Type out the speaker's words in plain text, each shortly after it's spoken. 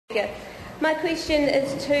My question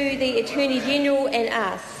is to the Attorney-General and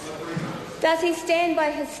asks, does he stand by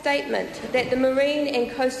his statement that the Marine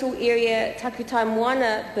and Coastal Area Takutai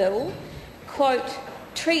Moana Bill, quote,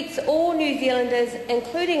 treats all New Zealanders,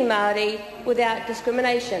 including Māori, without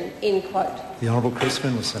discrimination, end quote? The Honourable Chris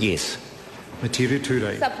Finlayson. Yes. Metiria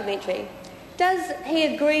Turei. Supplementary. Does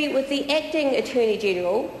he agree with the Acting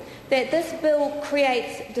Attorney-General that this bill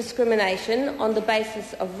creates discrimination on the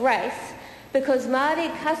basis of race because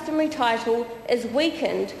Māori customary title is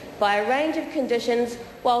weakened by a range of conditions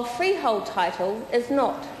while freehold title is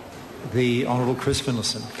not? The Honourable Chris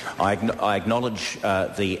Finlayson. I acknowledge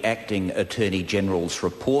the Acting Attorney-General's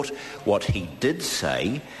report. What he did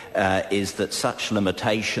say is that such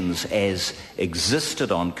limitations as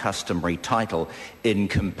existed on customary title in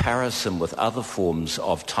comparison with other forms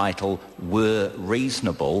of title were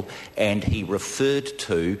reasonable, and he referred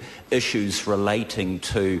to issues relating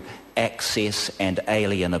to access and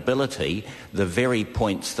alienability, the very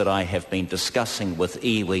points that I have been discussing with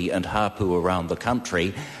iwi and hapu around the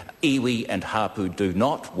country. Iwi and hapu do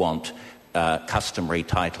not want customary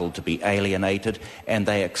title to be alienated, and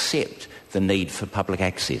they accept the need for public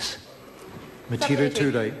access. Metiria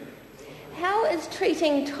Turei. How is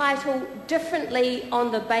treating title differently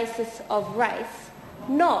on the basis of race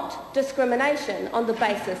not discrimination on the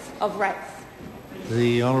basis of race?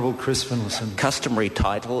 The Honourable Chris Finlayson. Customary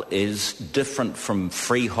title is different from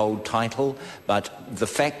freehold title, but the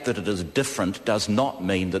fact that it is different does not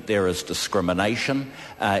mean that there is discrimination.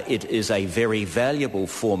 It is a very valuable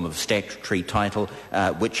form of statutory title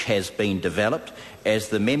which has been developed. As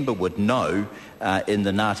the member would know, in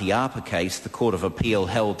the Ngāti Apa case, the Court of Appeal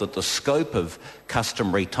held that the scope of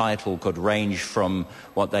customary title could range from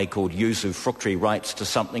what they called usufructuary rights to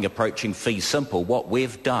something approaching fee simple. What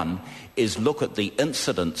we've done is look at the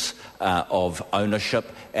incidents of ownership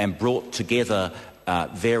and brought together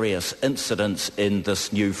various incidents in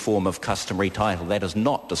this new form of customary title. That is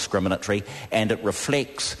not discriminatory, and it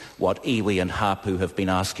reflects what iwi and hapu have been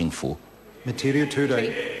asking for. Metiria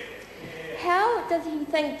Turei. How does he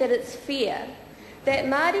think that it's fair that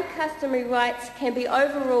Māori customary rights can be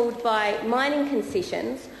overruled by mining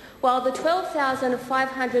concessions while the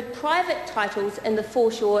 12,500 private titles in the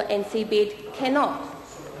foreshore and seabed cannot?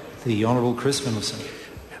 The Honourable Chris Finlayson.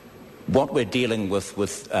 What we're dealing with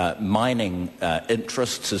mining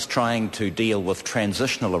interests is trying to deal with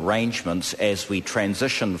transitional arrangements as we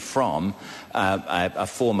transition from a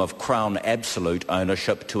form of Crown absolute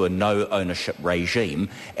ownership to a no ownership regime,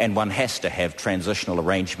 and one has to have transitional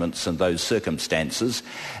arrangements in those circumstances.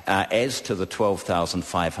 As to the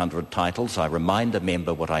 12,500 titles, I remind the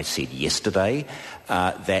member what I said yesterday,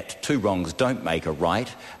 that two wrongs don't make a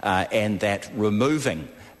right, and that removing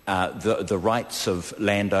the rights of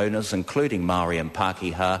landowners, including Māori and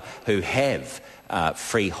Pākehā, who have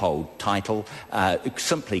freehold title,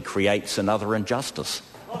 simply creates another injustice.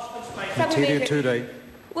 Metiria Turei.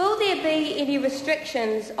 Will there be any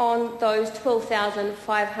restrictions on those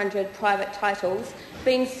 12,500 private titles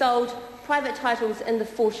being sold, private titles in the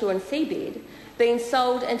foreshore and seabed, being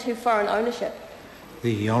sold into foreign ownership?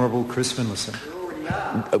 The Honourable Chris Finlayson.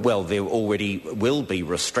 Well, there already will be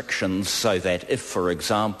restrictions so that if, for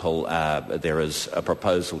example, there is a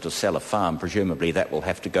proposal to sell a farm, presumably that will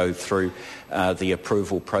have to go through the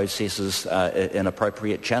approval processes in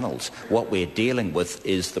appropriate channels. What we're dealing with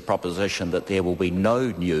is the proposition that there will be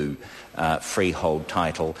no new freehold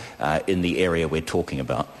title in the area we're talking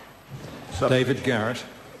about. David Garrett.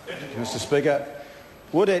 Mr. Speaker,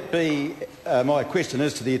 would it be, my question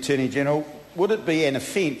is to the Attorney-General, would it be an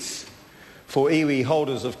offence for iwi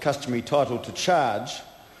holders of customary title to charge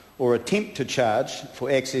or attempt to charge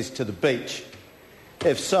for access to the beach?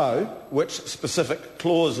 If so, which specific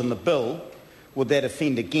clause in the bill would that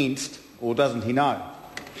offend against, or doesn't he know?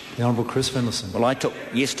 The Honourable Chris Finlayson. Well,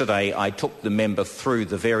 yesterday I took the member through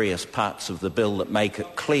the various parts of the bill that make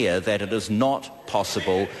it clear that it is not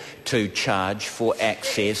possible to charge for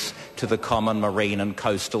access to the common marine and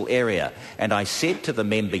coastal area. And I said to the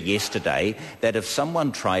member yesterday that if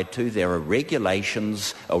someone tried to, there are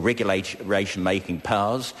regulations or regulation-making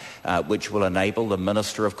powers which will enable the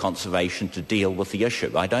Minister of Conservation to deal with the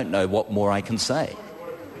issue. I don't know what more I can say.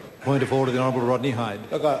 Point of order, the Honourable Rodney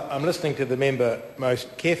Hyde. Look, I'm listening to the member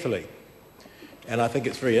most carefully, and I think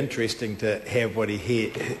it's very interesting to have what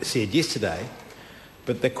he said yesterday.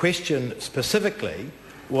 But the question specifically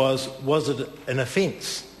was it an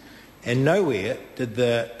offence? And nowhere did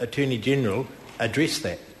the Attorney-General address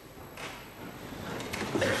that.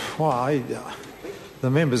 Well, the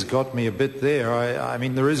member's got me a bit there. I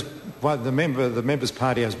mean, there is... Well, the member's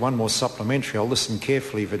party has one more supplementary. I'll listen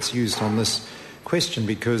carefully if it's used on this question,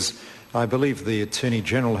 because I believe the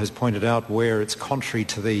Attorney-General has pointed out where it's contrary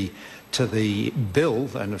to the bill,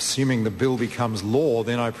 and assuming the bill becomes law,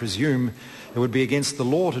 then I presume it would be against the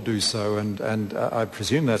law to do so, and I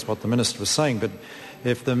presume that's what the Minister was saying. But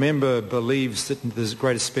if the member believes that there's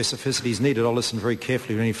greater specificity is needed, I'll listen very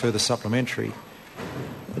carefully to any further supplementary.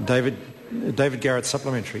 David Garrett,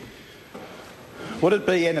 supplementary. Would it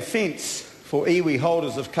be an offence for iwi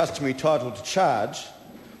holders of customary title to charge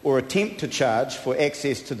or attempt to charge for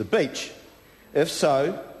access to the beach? If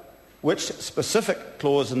so, which specific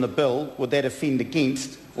clause in the bill would that offend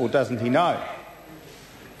against, or doesn't he know?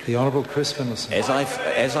 The Honourable Chris Finlayson.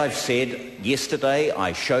 As I've said yesterday,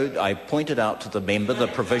 I pointed out to the member the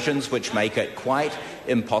provisions which make it quite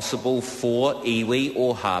impossible for iwi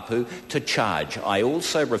or hapu to charge. I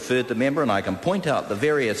also referred the member, and I can point out the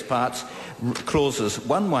various parts, clauses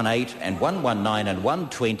 118 and 119 and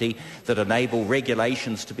 120 that enable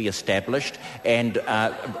regulations to be established, and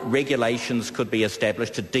regulations could be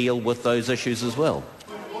established to deal with those issues as well.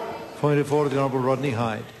 Point of order, the Honourable Rodney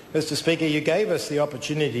Hyde. Mr Speaker, you gave us the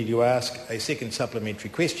opportunity to ask a second supplementary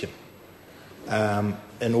question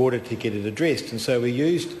in order to get it addressed, and so we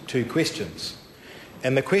used two questions.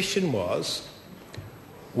 And the question was,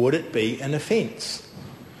 would it be an offence?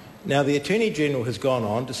 Now, the Attorney-General has gone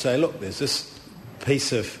on to say, look, there's this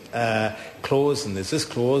piece of clause and there's this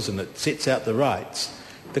clause and it sets out the rights.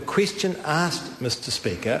 The question asked, Mr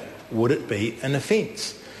Speaker, would it be an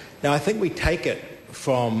offence? Now, I think we take it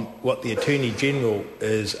from what the Attorney-General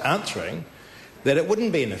is answering that it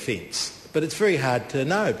wouldn't be an offence, but it's very hard to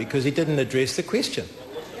know because he didn't address the question.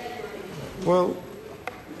 Well,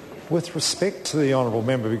 with respect to the Honourable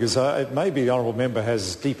Member, because maybe the Honourable Member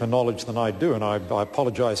has deeper knowledge than I do, and I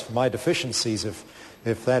apologise for my deficiencies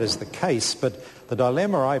if that is the case, but the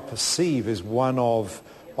dilemma I perceive is one of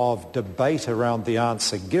debate around the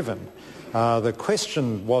answer given. The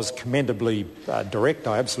question was commendably direct,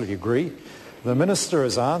 I absolutely agree. The Minister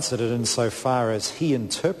has answered it insofar as he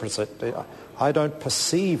interprets it. I don't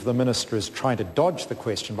perceive the Minister as trying to dodge the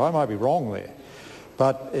question, but I might be wrong there.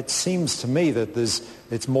 But it seems to me that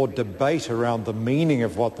it's more debate around the meaning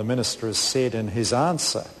of what the Minister has said in his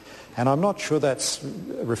answer. And I'm not sure that's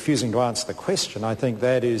refusing to answer the question. I think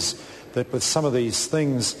that is that with some of these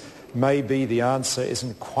things, maybe the answer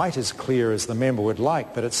isn't quite as clear as the member would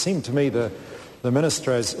like. But it seemed to me the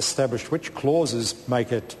Minister has established which clauses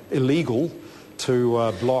make it illegal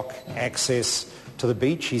to block access to the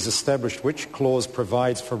beach. He's established which clause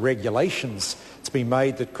provides for regulations to be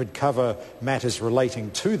made that could cover matters relating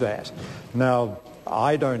to that. Now,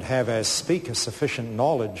 I don't have as Speaker sufficient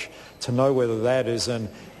knowledge to know whether that is an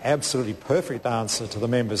absolutely perfect answer to the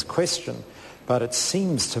member's question, but it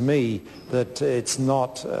seems to me that it's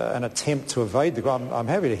not an attempt to evade the... I'm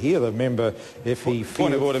happy to hear the member if he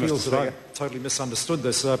feels that I totally misunderstood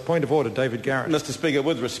this. Point of order, David Garrett. Mr Speaker,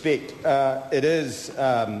 with respect, it is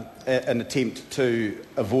an attempt to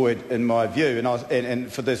avoid, in my view,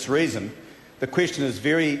 and for this reason. The question is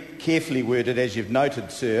very carefully worded, as you've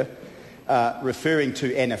noted, sir, referring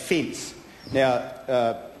to an offence.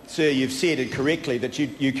 Now, sir, you've said it correctly that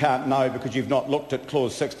you can't know because you've not looked at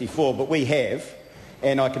Clause 64, but we have,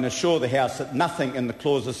 and I can assure the House that nothing in the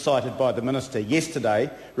clauses cited by the Minister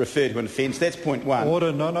yesterday referred to an offence. That's point one.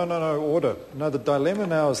 Order. No, order. No, the dilemma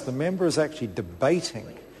now is the member is actually debating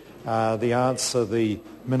the answer the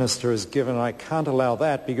Minister has given. I can't allow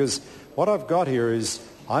that because what I've got here is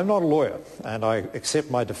I'm not a lawyer, and I accept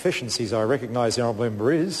my deficiencies. I recognise the Honourable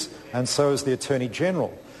Member is, and so is the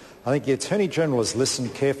Attorney-General. I think the Attorney-General has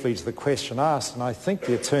listened carefully to the question asked, and I think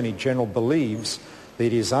the Attorney-General believes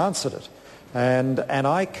that he has answered it. And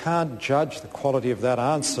I can't judge the quality of that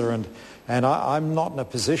answer, and I'm not in a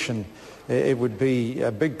position... It would be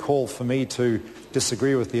a big call for me to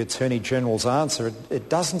disagree with the Attorney-General's answer. It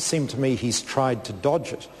doesn't seem to me he's tried to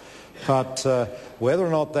dodge it. But whether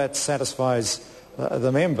or not that satisfies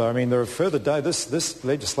the member, I mean, there are further days. This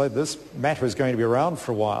matter is going to be around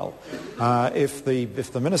for a while. If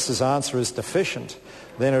the Minister's answer is deficient,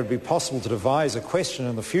 then it would be possible to devise a question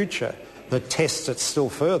in the future that tests it still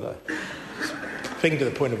further. Speaking to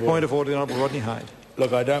the point of order. Point of order, the Honourable Rodney Hyde.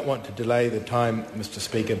 Look, I don't want to delay the time, Mr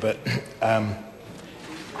Speaker, but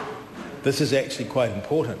this is actually quite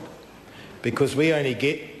important because we only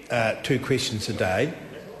get 2 questions a day,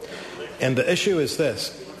 and the issue is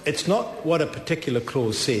this. It's not what a particular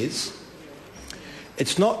clause says.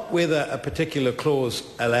 It's not whether a particular clause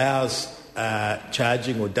allows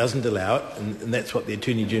charging or doesn't allow it, and that's what the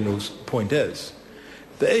Attorney-General's point is.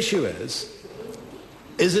 The issue is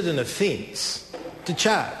it an offence to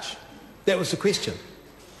charge? That was the question.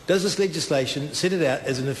 Does this legislation set it out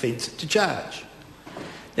as an offence to charge?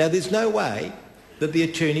 Now, there's no way that the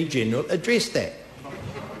Attorney-General address that.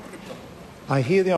 I hear the